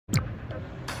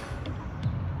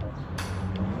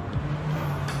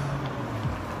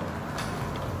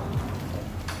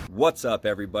What's up,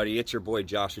 everybody? It's your boy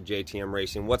Josh with JTM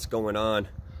Racing. What's going on?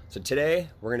 So today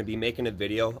we're going to be making a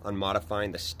video on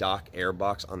modifying the stock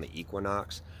airbox on the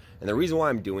Equinox. And the reason why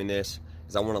I'm doing this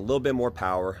is I want a little bit more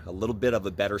power, a little bit of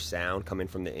a better sound coming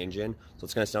from the engine. So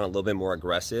it's going to sound a little bit more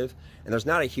aggressive. And there's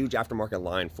not a huge aftermarket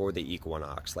line for the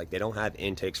Equinox. Like, they don't have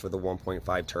intakes for the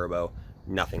 1.5 turbo,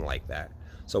 nothing like that.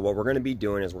 So what we're going to be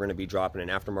doing is we're going to be dropping an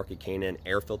aftermarket K&N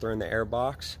air filter in the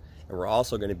airbox. And we're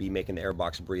also going to be making the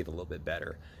airbox breathe a little bit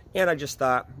better. And I just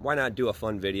thought, why not do a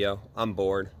fun video? I'm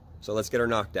bored, so let's get her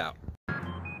knocked out.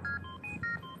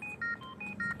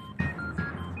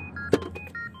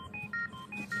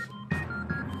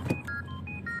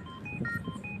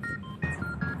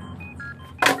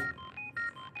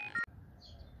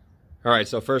 All right,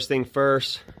 so first thing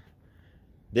first,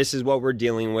 this is what we're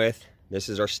dealing with. This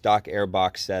is our stock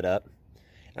airbox setup.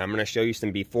 And I'm going to show you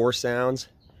some before sounds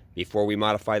before we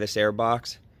modify this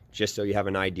airbox, just so you have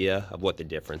an idea of what the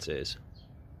difference is.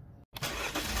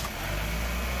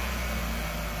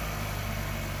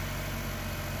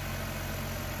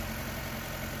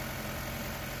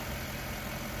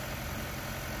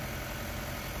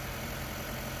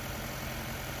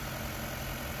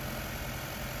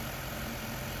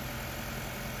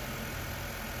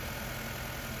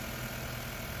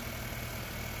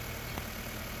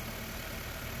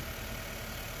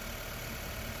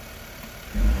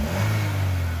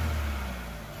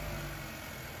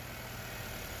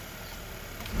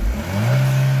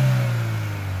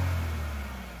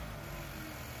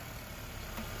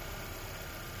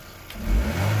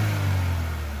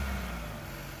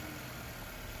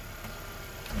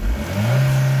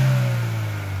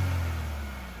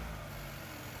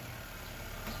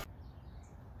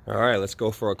 All right, let's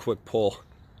go for a quick pull.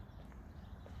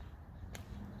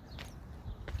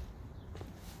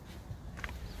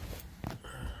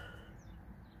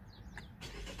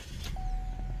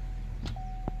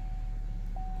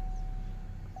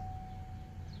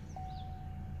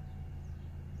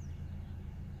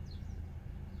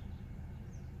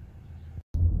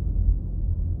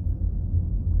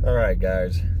 All right,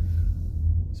 guys,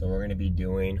 so we're going to be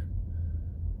doing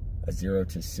a 0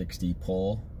 to 60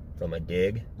 pull from a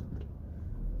dig.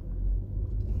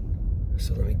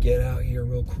 So let me get out here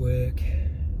real quick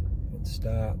and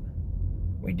stop.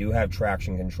 We do have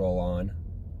traction control on,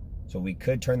 so we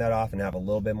could turn that off and have a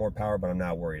little bit more power, but I'm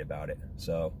not worried about it.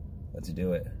 So let's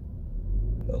do it.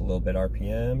 A little bit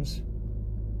RPMs.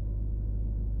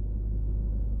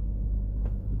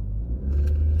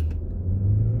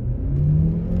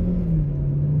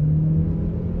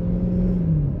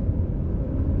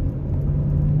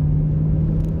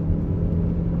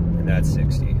 And that's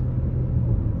 60.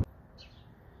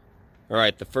 All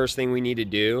right, the first thing we need to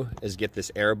do is get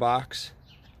this airbox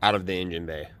out of the engine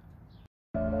bay.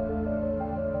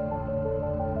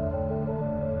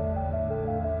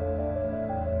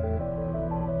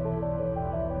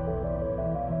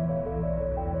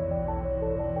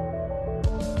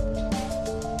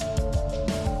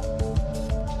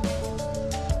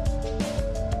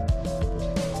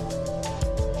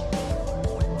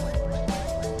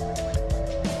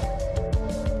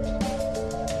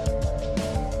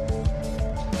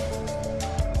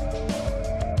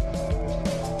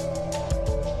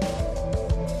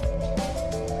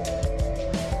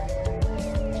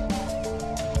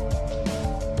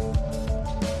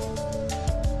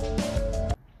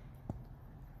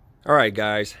 All right,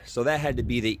 guys, so that had to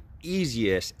be the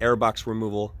easiest airbox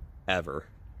removal ever.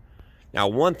 Now,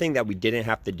 one thing that we didn't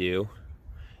have to do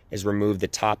is remove the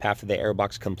top half of the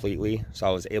airbox completely. So I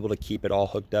was able to keep it all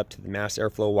hooked up to the mass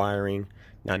airflow wiring,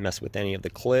 not mess with any of the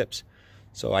clips.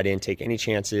 So I didn't take any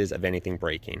chances of anything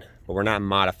breaking. But we're not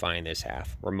modifying this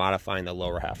half. We're modifying the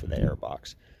lower half of the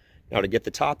airbox. Now, to get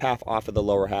the top half off of the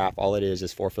lower half, all it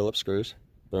is 4 Phillips screws.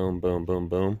 Boom, boom, boom,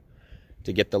 boom.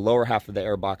 To get the lower half of the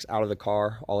airbox out of the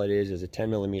car, all it is a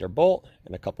 10mm bolt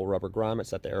and a couple rubber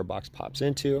grommets that the airbox pops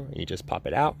into, and you just pop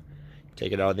it out,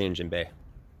 take it out of the engine bay.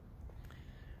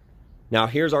 Now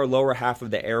here's our lower half of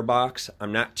the airbox.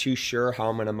 I'm not too sure how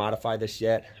I'm going to modify this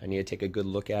yet. I need to take a good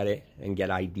look at it and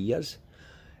get ideas.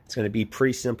 It's going to be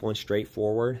pretty simple and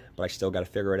straightforward, but I still got to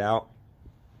figure it out.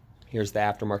 Here's the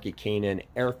aftermarket K&N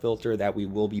air filter that we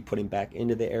will be putting back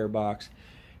into the airbox.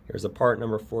 Here's a part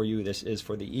number for you. This is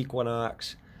for the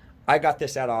Equinox. I got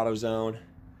this at AutoZone.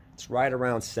 It's right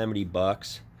around 70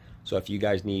 bucks. So if you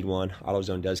guys need one,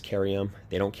 AutoZone does carry them.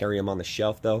 They don't carry them on the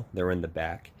shelf though. They're in the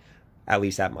back, at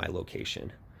least at my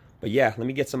location. But yeah, let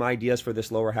me get some ideas for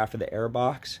this lower half of the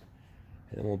airbox,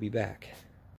 and then we'll be back.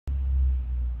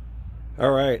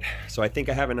 All right, so I think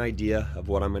I have an idea of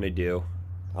what I'm gonna do.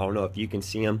 I don't know if you can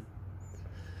see them.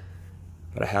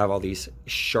 But I have all these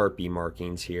Sharpie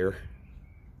markings here,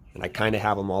 and I kind of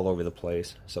have them all over the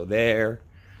place. So there,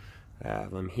 I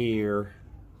have them here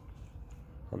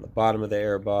on the bottom of the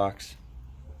airbox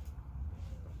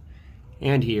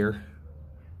and here.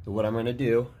 So what I'm going to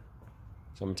do,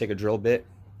 so I'm going to take a drill bit,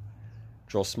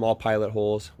 drill small pilot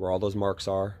holes where all those marks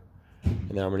are,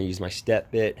 and then I'm going to use my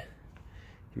step bit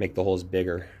to make the holes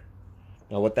bigger.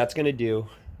 Now what that's going to do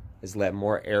is let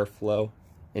more airflow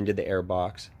into the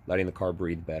airbox, letting the car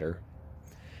breathe better.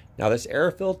 Now this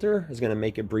air filter is going to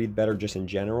make it breathe better just in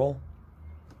general,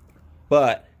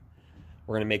 but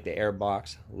we're going to make the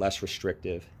airbox less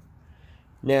restrictive.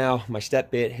 Now my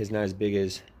step bit is not as big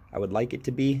as I would like it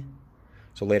to be,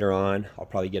 so later on I'll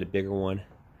probably get a bigger one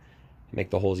and make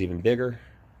the holes even bigger,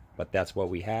 but that's what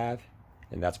we have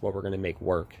and that's what we're going to make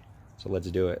work. So let's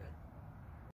do it.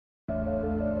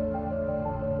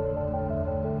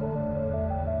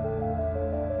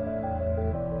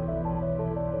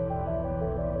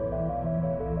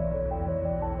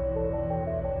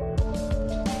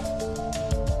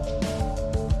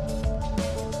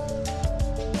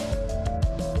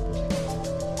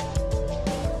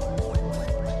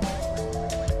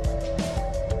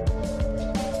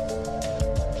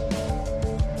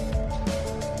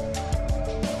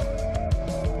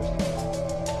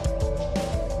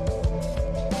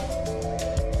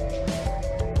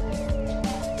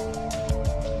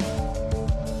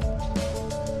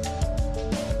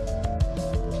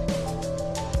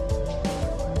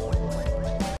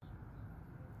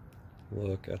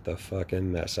 Look at the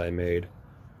fucking mess I made.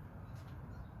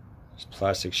 There's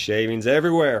plastic shavings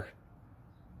everywhere.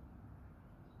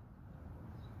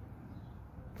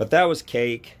 But that was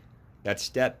cake. That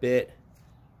step bit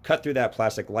cut through that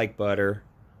plastic like butter.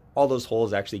 All those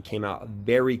holes actually came out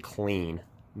very clean.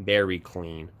 Very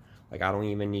clean. Like I don't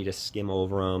even need to skim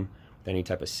over them with any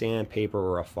type of sandpaper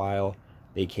or a file.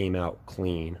 They came out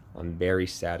clean. I'm very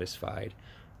satisfied.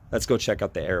 Let's go check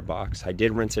out the airbox. I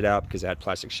did rinse it out because it had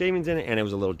plastic shavings in it and it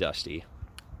was a little dusty.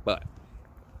 But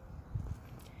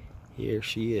here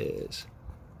she is.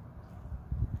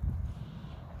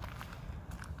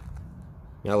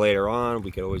 Now later on,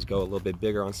 we could always go a little bit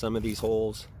bigger on some of these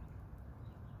holes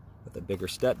with a bigger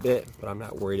step bit, but I'm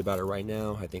not worried about it right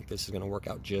now. I think this is going to work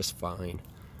out just fine.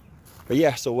 But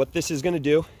yeah, so what this is going to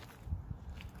do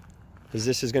is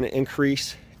this is going to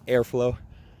increase airflow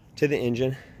to the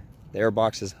engine. The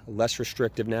airbox is less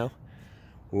restrictive now,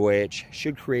 which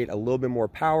should create a little bit more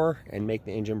power and make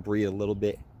the engine breathe a little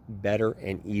bit better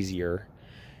and easier.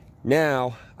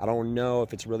 Now, I don't know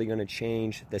if it's really going to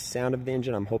change the sound of the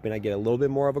engine. I'm hoping I get a little bit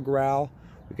more of a growl.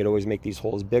 We could always make these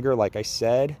holes bigger, like I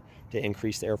said, to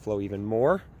increase the airflow even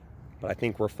more, but I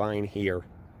think we're fine here.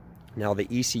 Now, the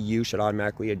ECU should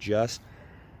automatically adjust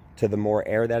to the more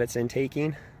air that it's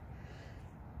intaking,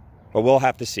 but we'll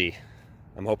have to see.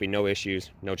 I'm hoping no issues,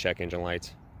 no check engine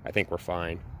lights. I think we're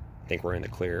fine. I think we're in the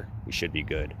clear. We should be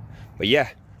good. But yeah,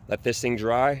 let this thing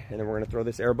dry, and then we're going to throw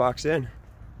this airbox in.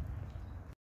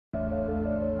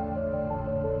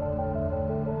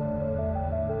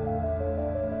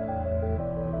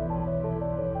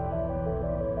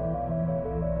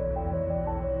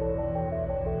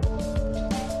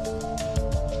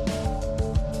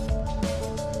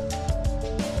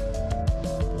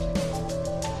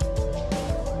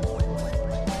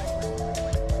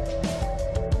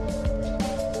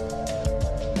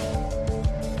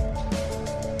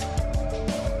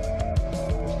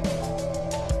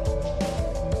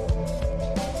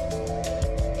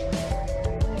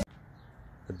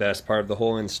 The best part of the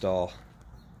whole install,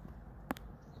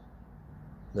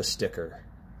 the sticker.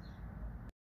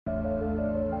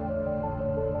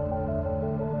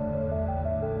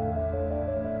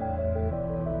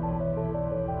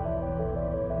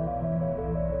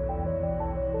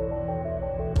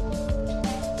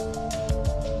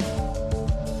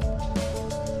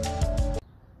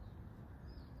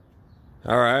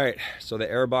 All right, so the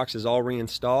airbox is all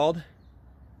reinstalled.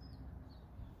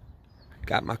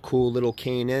 Got my cool little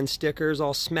K&N stickers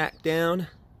all smacked down.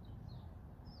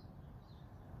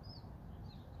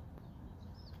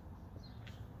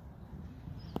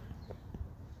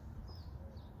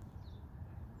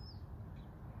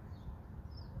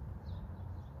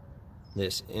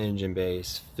 This engine bay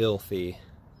is filthy.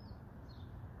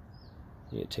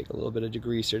 Need to take a little bit of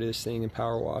degreaser to this thing and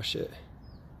power wash it.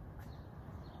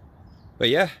 But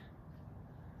yeah,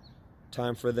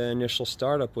 time for the initial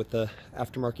startup with the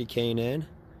aftermarket K&N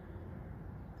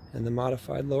and the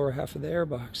modified lower half of the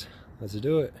airbox. Let's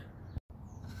do it.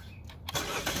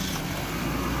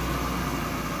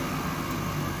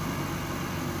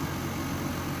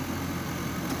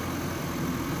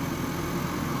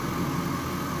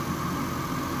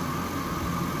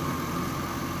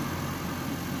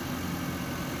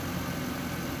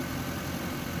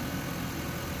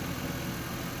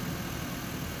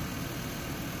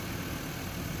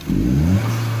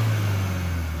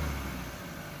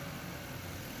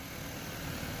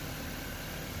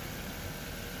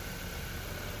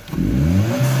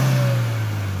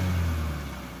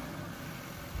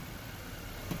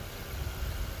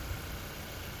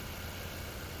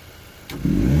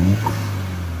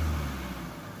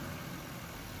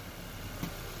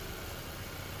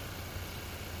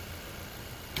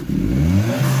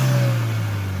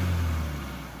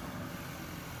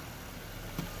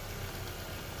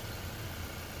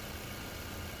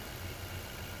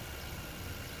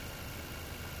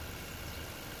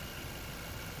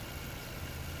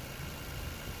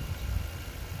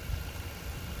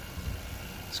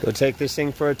 Let's go take this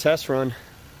thing for a test run.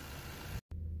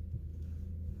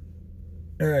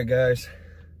 All right, guys.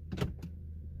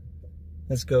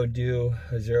 Let's go do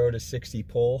a 0 to 60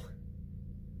 pull.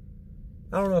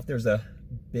 I don't know if there's a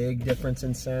big difference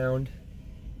in sound,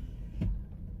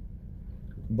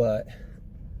 but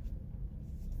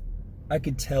I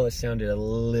could tell it sounded a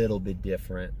little bit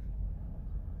different.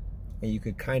 And you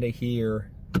could kind of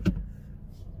hear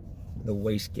the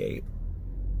wastegate.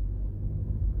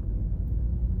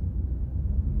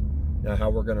 Now,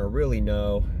 how we're gonna really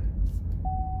know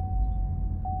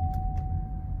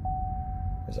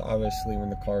is obviously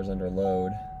when the car's under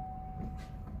load.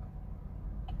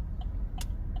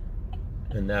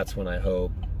 And that's when I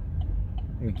hope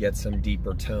we get some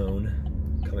deeper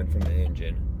tone coming from the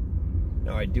engine.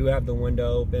 Now, I do have the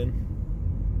window open,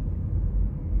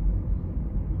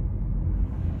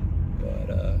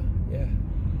 but yeah,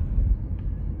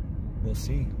 we'll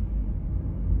see.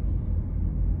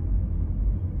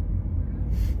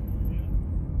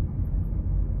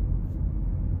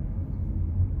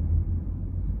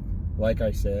 Like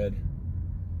I said,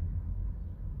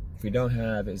 if we don't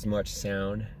have as much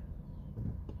sound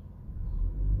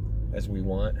as we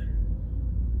want,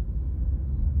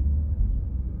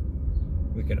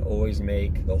 we can always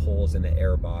make the holes in the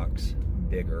airbox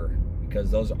bigger, because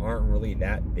those aren't really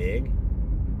that big.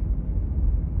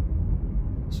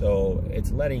 So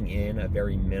it's letting in a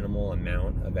very minimal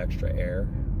amount of extra air,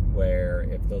 where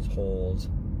if those holes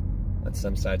on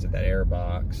some sides of that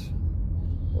airbox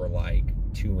were like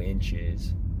 2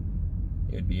 inches,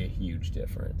 it would be a huge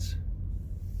difference.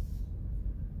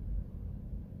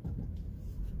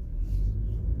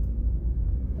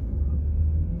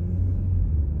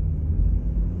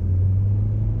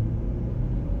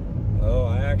 Oh,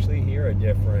 I actually hear a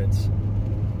difference.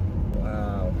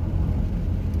 Wow.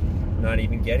 Not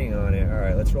even getting on it. All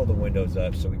right, let's roll the windows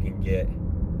up so we can get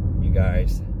you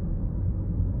guys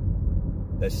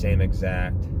the same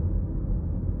exact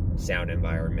sound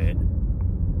environment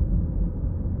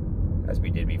as we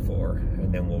did before,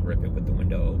 and then we'll rip it with the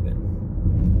window open.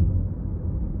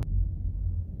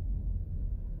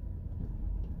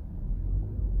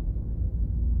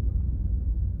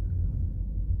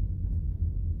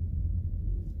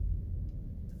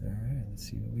 All right, let's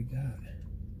see what we got.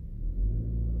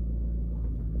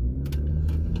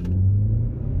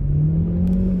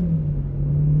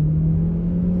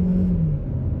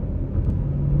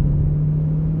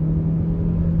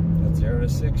 That's 0 to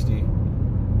 60.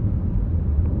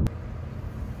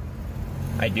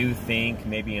 I do think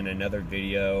maybe in another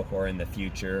video or in the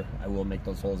future, I will make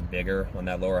those holes bigger on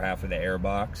that lower half of the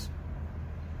airbox.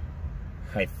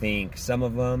 I think some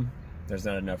of them, there's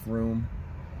not enough room,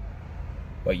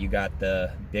 but you got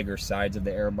the bigger sides of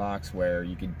the airbox where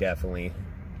you could definitely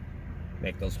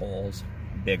make those holes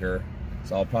bigger.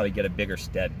 So I'll probably get a bigger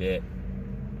step bit.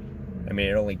 I mean,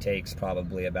 it only takes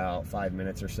probably about 5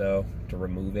 minutes or so to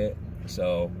remove it,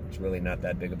 so it's really not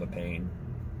that big of a pain.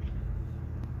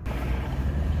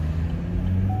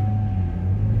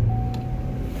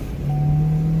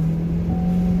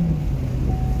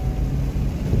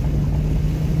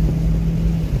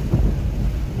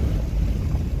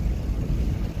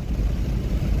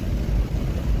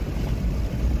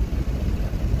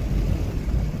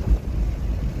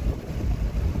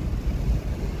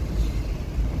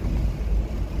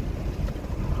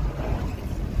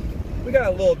 We got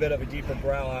a little bit of a deeper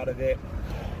growl out of it.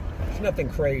 It's nothing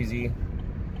crazy.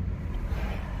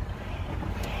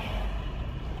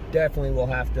 Definitely will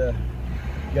have to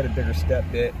get a bigger step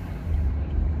bit.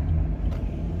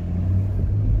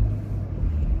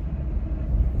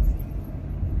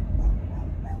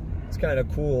 It's kind of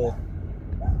cool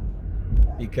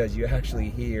because you actually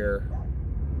hear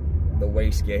the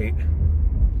wastegate.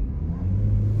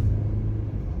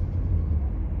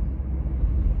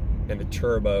 And the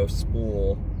turbo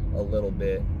spool a little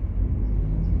bit.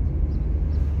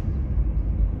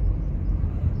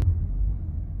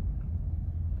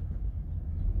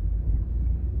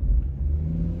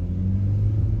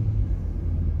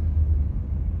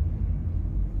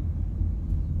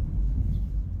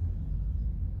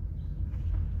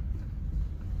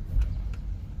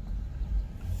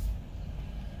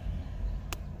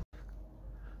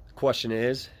 The question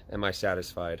is, am I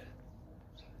satisfied?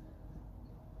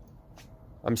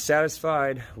 I'm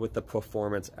satisfied with the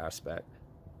performance aspect.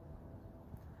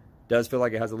 Does feel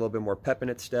like it has a little bit more pep in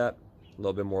its step, a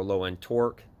little bit more low-end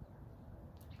torque.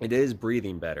 It is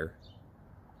breathing better.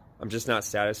 I'm just not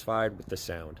satisfied with the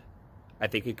sound. I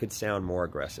think it could sound more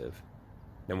aggressive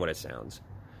than what it sounds.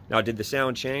 Now, did the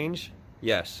sound change?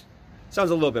 Yes.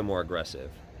 Sounds a little bit more aggressive,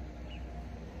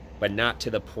 but not to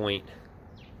the point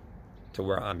to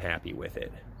where I'm happy with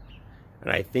it. And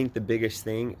I think the biggest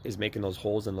thing is making those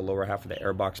holes in the lower half of the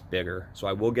airbox bigger. So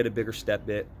I will get a bigger step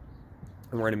bit,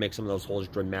 and we're gonna make some of those holes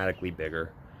dramatically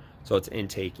bigger. So it's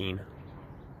intaking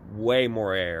way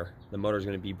more air. The motor's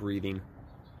gonna be breathing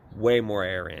way more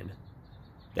air in.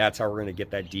 That's how we're gonna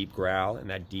get that deep growl and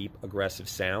that deep aggressive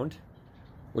sound,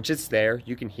 which it's there.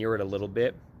 You can hear it a little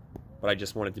bit, but I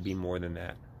just want it to be more than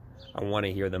that. I wanna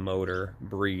hear the motor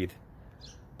breathe.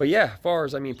 But yeah, as far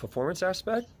as, performance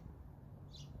aspect,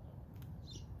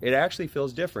 it actually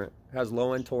feels different. It has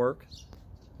low end torque,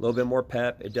 a little bit more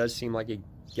pep. It does seem like it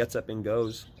gets up and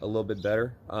goes a little bit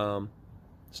better.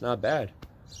 It's not bad,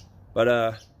 but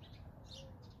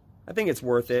I think it's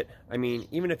worth it.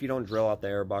 Even if you don't drill out the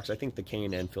airbox, I think the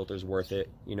K&N filter is worth it.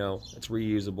 It's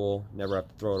reusable, never have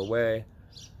to throw it away.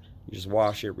 You just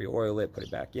wash it, re-oil it, put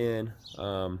it back in.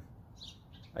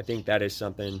 I think that is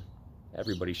something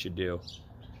everybody should do.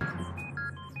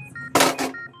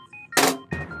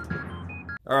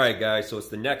 All right, guys, so it's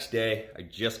the next day. I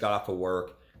just got off of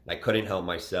work, and I couldn't help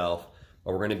myself,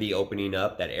 but we're gonna be opening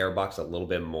up that airbox a little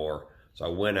bit more. So I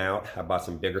went out, I bought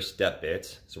some bigger step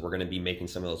bits. So we're gonna be making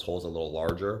some of those holes a little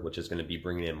larger, which is gonna be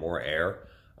bringing in more air.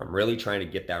 I'm really trying to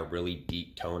get that really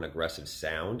deep tone, aggressive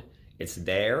sound. It's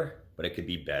there, but it could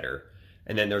be better.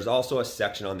 And then there's also a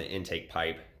section on the intake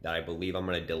pipe that I believe I'm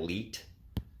gonna delete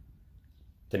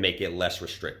to make it less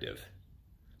restrictive.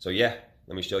 So yeah,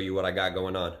 let me show you what I got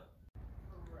going on.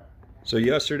 So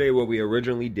yesterday what we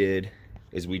originally did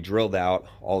is we drilled out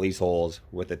all these holes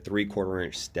with a 3/4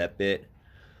 inch step bit.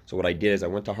 So what I did is I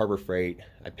went to Harbor Freight,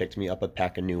 I picked me up a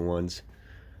pack of new ones.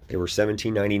 They were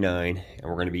 $17.99, and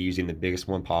we're gonna be using the biggest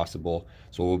one possible.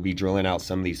 So we'll be drilling out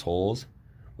some of these holes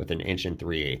with 1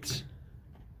 3/8 inches.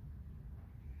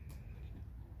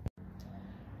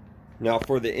 Now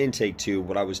for the intake tube,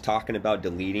 what I was talking about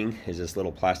deleting is this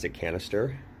little plastic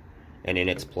canister, and in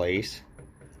its place,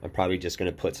 I'm probably just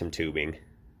gonna put some tubing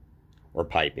or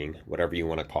piping, whatever you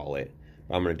wanna call it.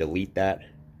 But I'm gonna delete that.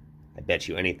 I bet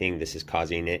you anything this is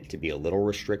causing it to be a little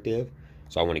restrictive,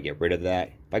 so I wanna get rid of that.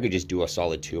 If I could just do a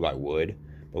solid tube, I would.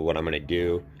 But what I'm gonna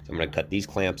do is I'm gonna cut these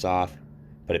clamps off,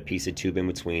 put a piece of tube in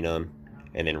between them,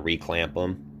 and then re-clamp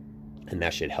them, and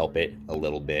that should help it a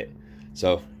little bit.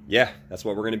 So yeah, that's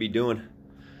what we're gonna be doing.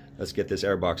 Let's get this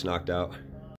airbox knocked out.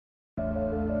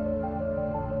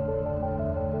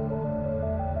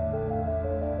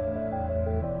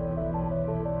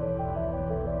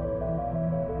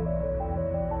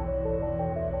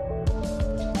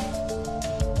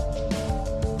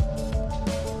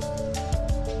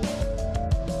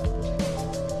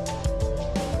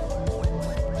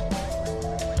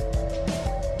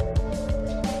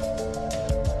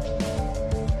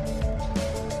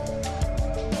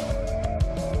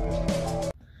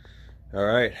 All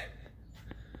right,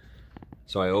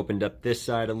 so I opened up this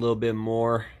side a little bit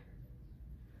more,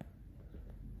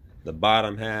 the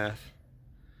bottom half,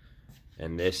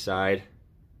 and this side.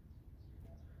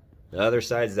 The other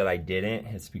sides that I didn't,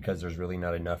 it's because there's really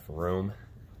not enough room,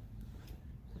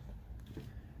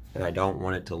 and I don't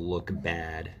want it to look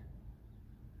bad.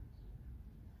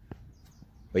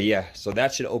 But yeah, so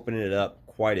that should open it up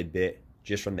quite a bit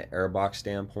just from the airbox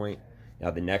standpoint.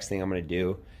 Now the next thing I'm gonna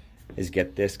do is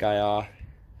get this guy off.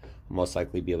 I'll most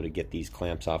likely be able to get these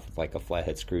clamps off with like a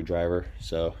flathead screwdriver.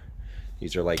 So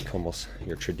these are like almost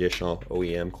your traditional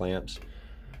OEM clamps.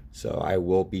 So I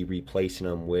will be replacing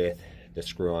them with the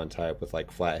screw-on type with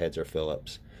like flatheads or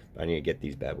Phillips. But I need to get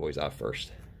these bad boys off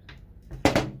first.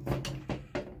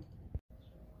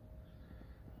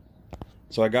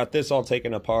 So I got this all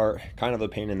taken apart, kind of a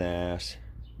pain in the ass,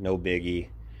 no biggie.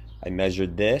 I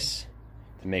measured this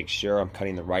to make sure I'm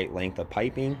cutting the right length of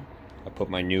piping. I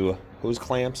put my new hose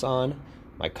clamps on,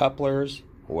 my couplers,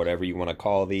 or whatever you want to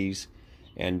call these,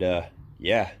 and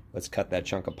yeah, let's cut that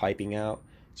chunk of piping out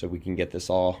so we can get this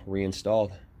all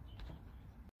reinstalled.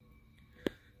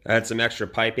 I had some extra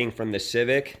piping from the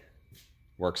Civic,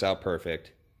 works out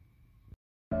perfect.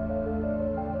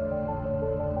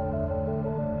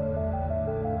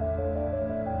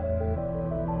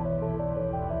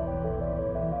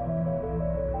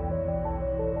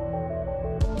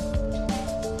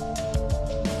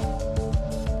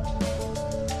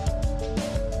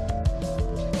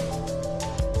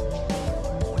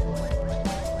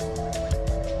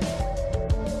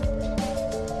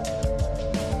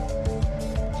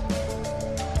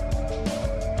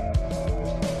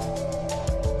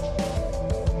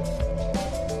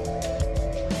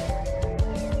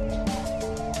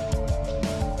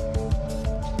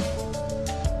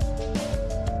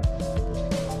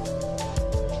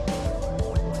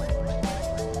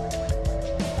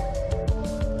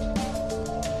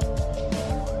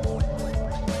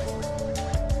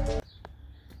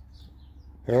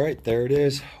 All right, there it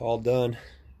is, all done.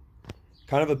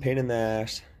 Kind of a pain in the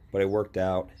ass, but it worked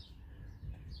out.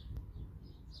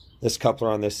 This coupler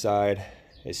on this side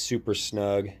is super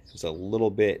snug. It's a little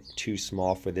bit too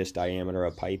small for this diameter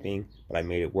of piping, but I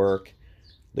made it work.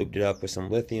 Looped it up with some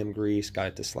lithium grease, got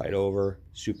it to slide over,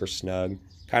 super snug.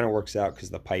 Kind of works out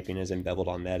because the piping isn't beveled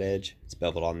on that edge, it's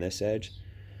beveled on this edge.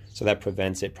 So that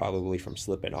prevents it probably from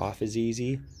slipping off as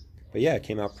easy. But yeah, it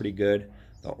came out pretty good.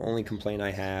 The only complaint I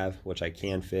have, which I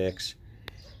can fix,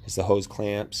 is the hose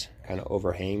clamps kind of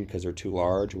overhang because they're too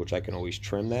large, which I can always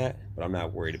trim that, but I'm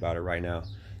not worried about it right now.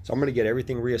 So I'm gonna get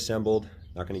everything reassembled.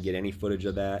 Not gonna get any footage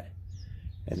of that.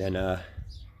 And then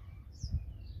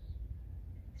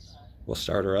we'll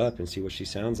start her up and see what she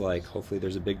sounds like. Hopefully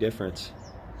there's a big difference.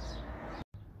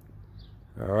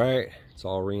 All right, it's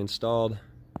all reinstalled.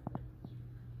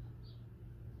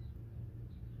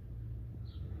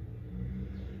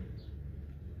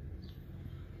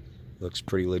 Looks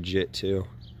pretty legit too.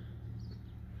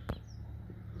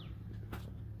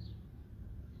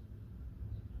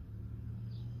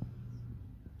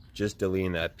 Just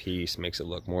deleting that piece makes it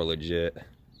look more legit.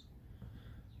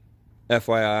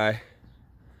 FYI,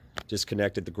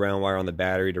 disconnected the ground wire on the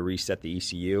battery to reset the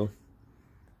ECU.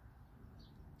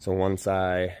 So once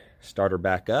I start her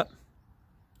back up,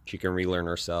 she can relearn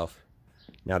herself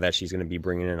now that she's going to be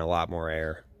bringing in a lot more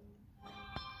air.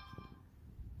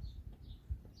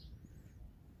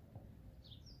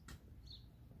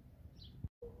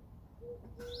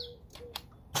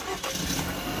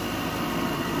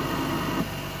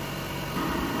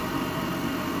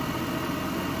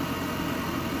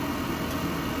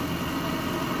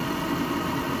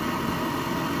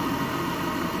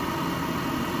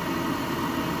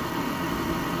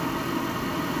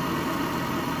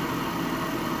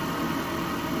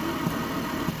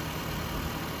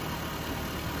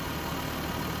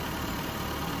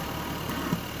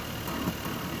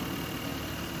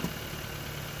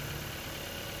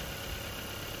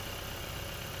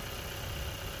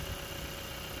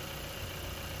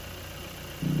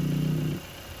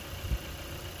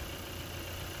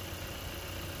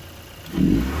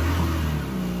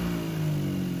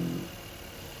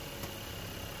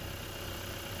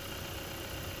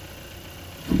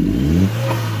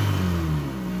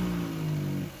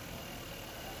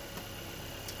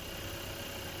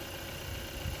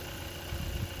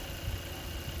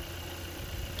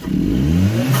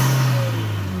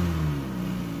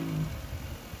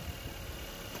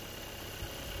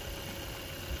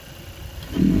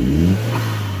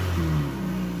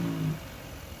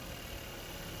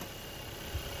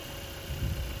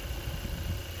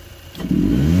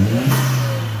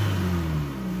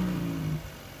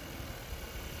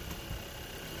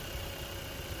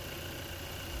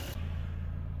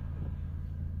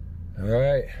 All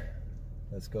right,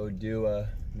 let's go do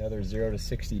another 0 to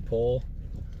 60 pull.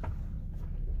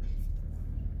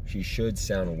 She should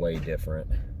sound way different.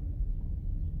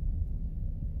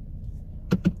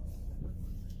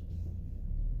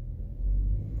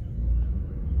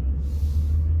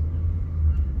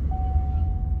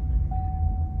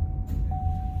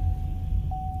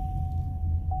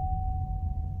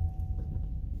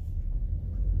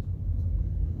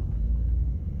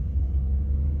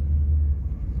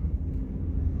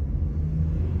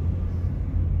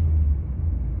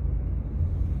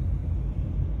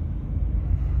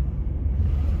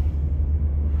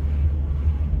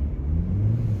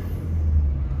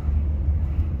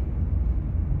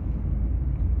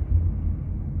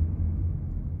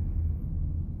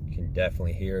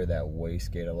 Definitely hear that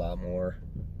wastegate a lot more.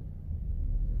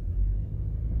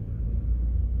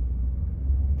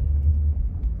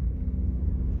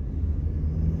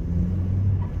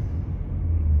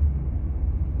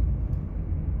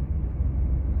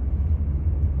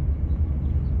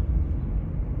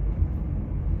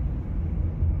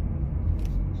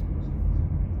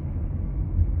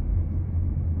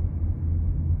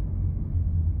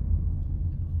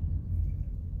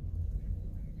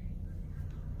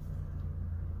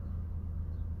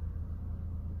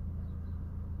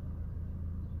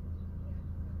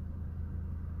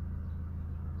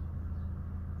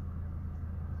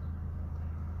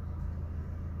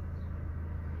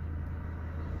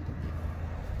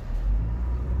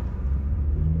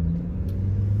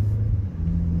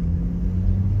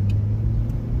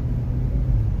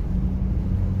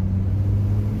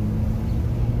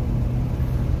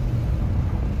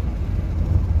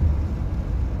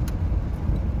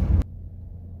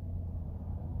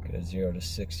 Get a 0 to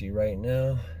 60 right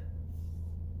now,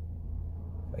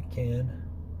 if I can.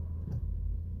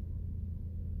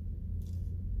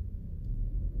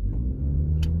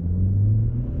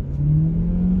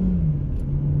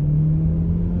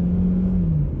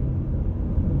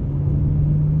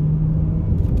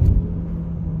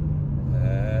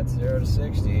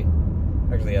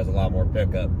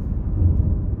 pickup.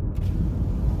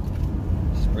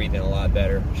 She's breathing a lot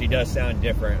better. She does sound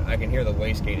different. I can hear the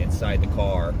wastegate inside the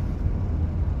car.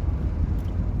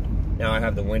 Now I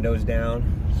have the windows down,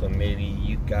 so maybe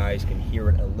you guys can hear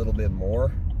it a little bit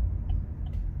more.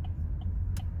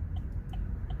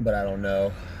 But I don't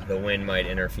know. The wind might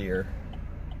interfere.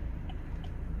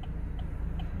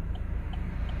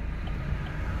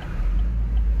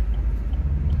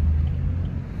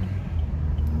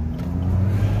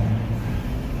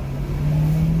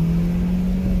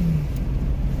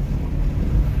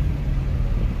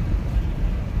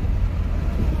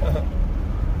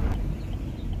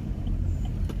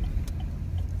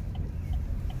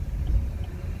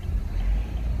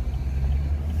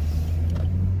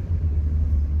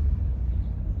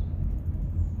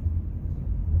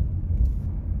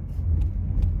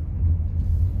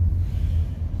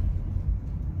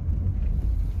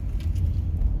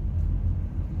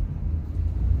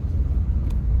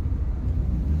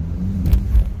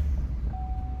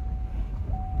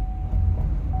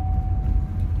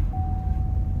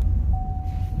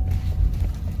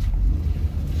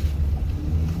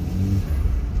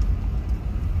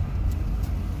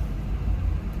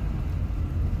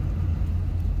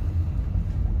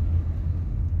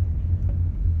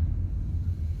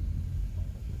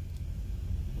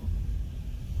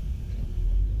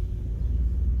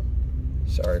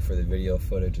 Sorry for the video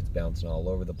footage, it's bouncing all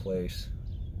over the place.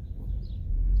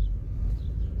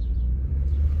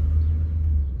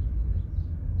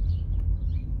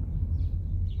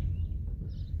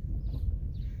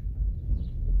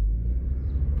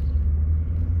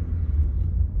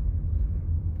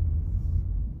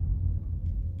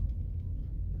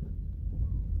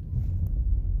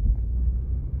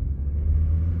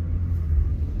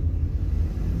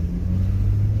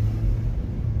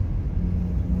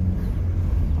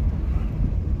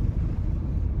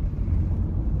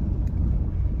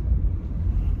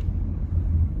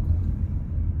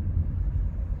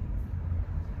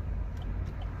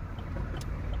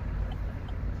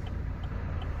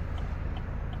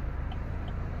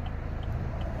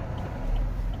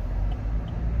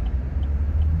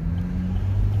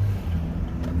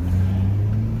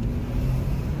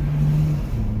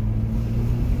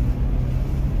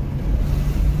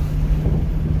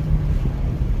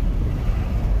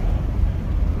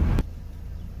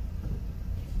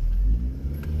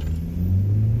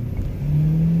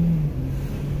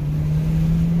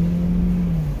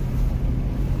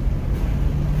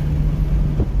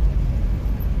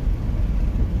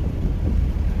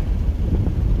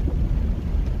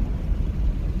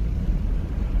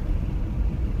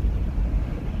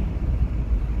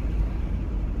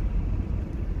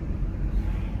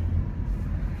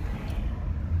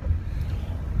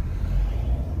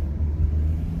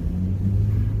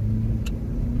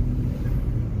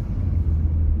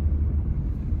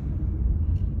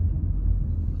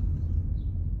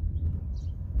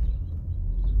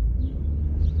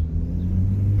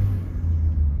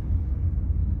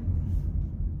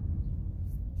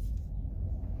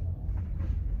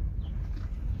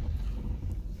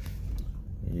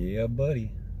 Yeah,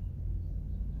 buddy.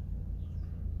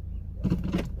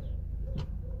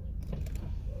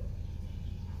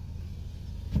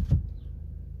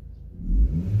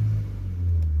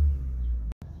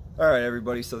 Alright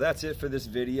everybody, so that's it for this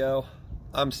video.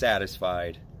 I'm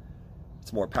satisfied.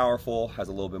 It's more powerful, has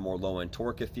a little bit more low end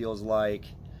torque, it feels like.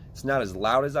 It's not as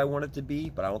loud as I want it to be,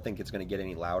 but I don't think it's going to get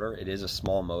any louder. It is a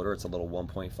small motor, it's a little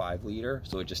 1.5 liter,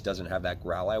 so it just doesn't have that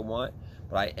growl I want.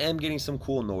 But I am getting some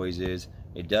cool noises.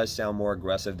 It does sound more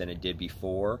aggressive than it did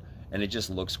before, and it just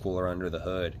looks cooler under the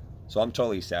hood. So I'm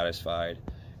totally satisfied.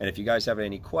 And if you guys have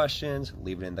any questions,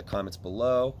 leave it in the comments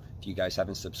below. If you guys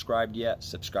haven't subscribed yet,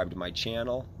 subscribe to my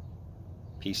channel.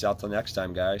 Peace out till next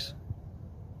time, guys.